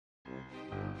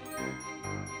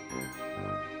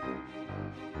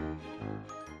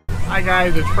Hi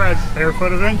guys, it's Fred,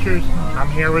 Barefoot Adventures. I'm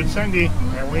here with Cindy,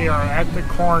 and we are at the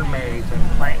Corn Maze in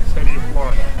Plant City,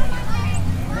 Florida.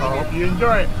 I hope you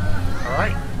enjoy it.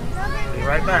 Alright, be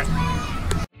right back.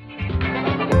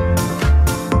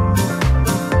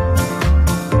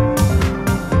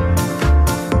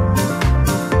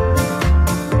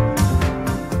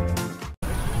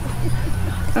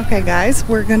 Okay guys,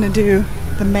 we're gonna do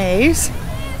the maze.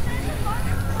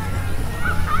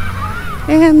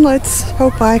 And let's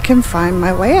hope I can find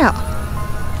my way out.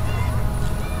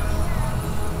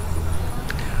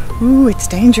 Ooh, it's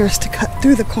dangerous to cut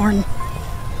through the corn.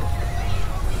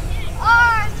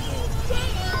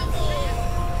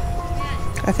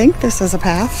 I think this is a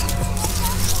path.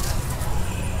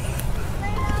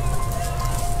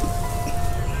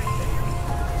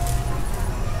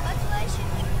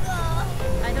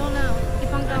 I don't know.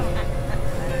 Keep on going.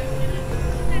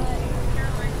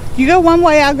 You go one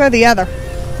way, I'll go the other.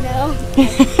 No.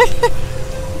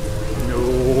 No,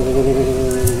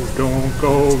 don't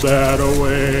go that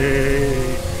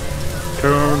way.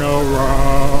 Turn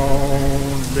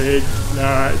around, it's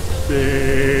not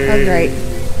safe. Oh, great.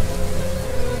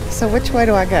 So which way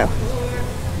do I go?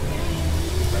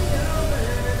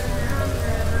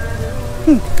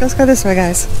 Let's go this way,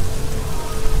 guys.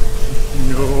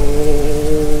 No,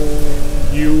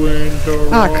 you went the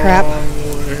wrong crap.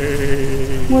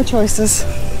 way. More choices.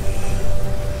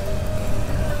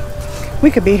 We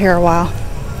could be here a while.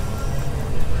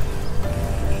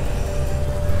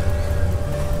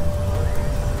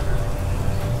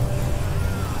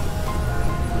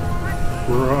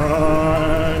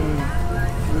 Run,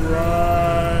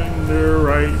 run, they're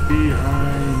right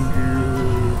behind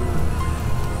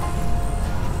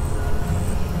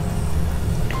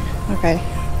you. Okay.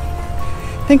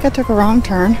 I think I took a wrong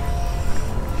turn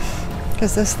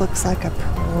because this looks like a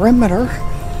perimeter.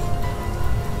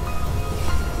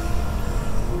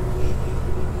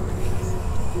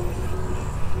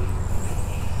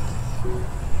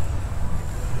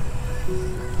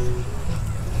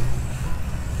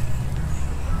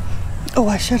 Oh,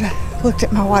 I should have looked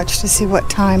at my watch to see what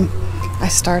time I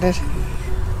started.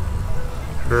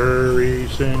 Hurry,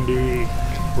 Cindy,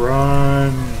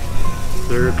 run.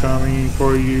 They're coming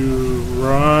for you.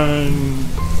 Run.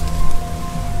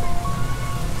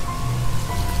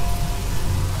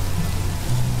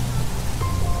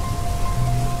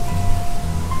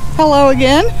 Hello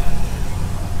again.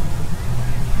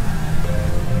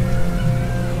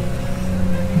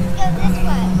 Go this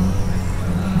way.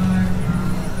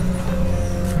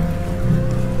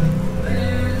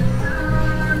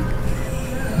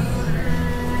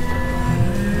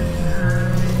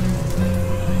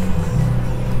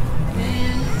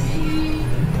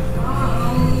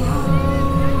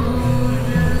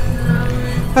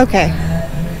 Okay.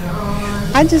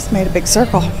 I just made a big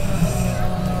circle.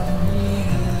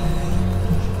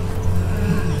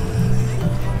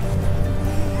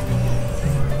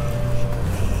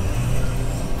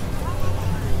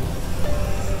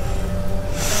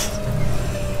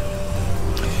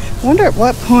 I wonder at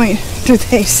what point do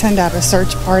they send out a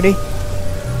search party?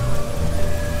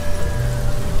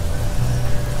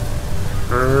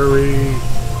 Hurry,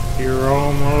 you're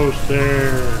almost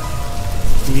there.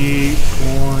 Keep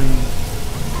going.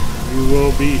 You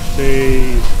will be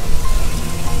saved.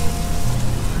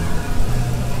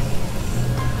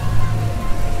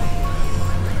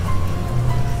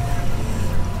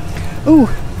 Ooh,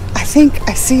 I think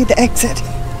I see the exit.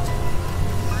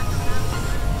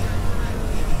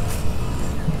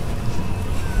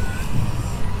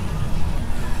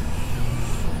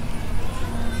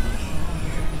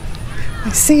 I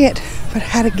see it, but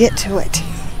how to get to it.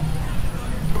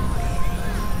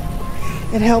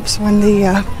 It helps when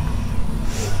the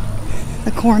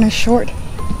corn is short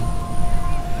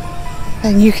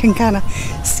and you can kind of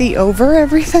see over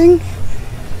everything.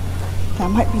 That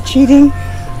might be cheating.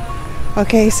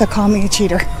 Okay, so call me a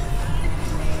cheater.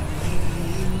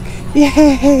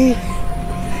 Yay!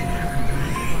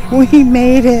 We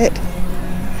made it.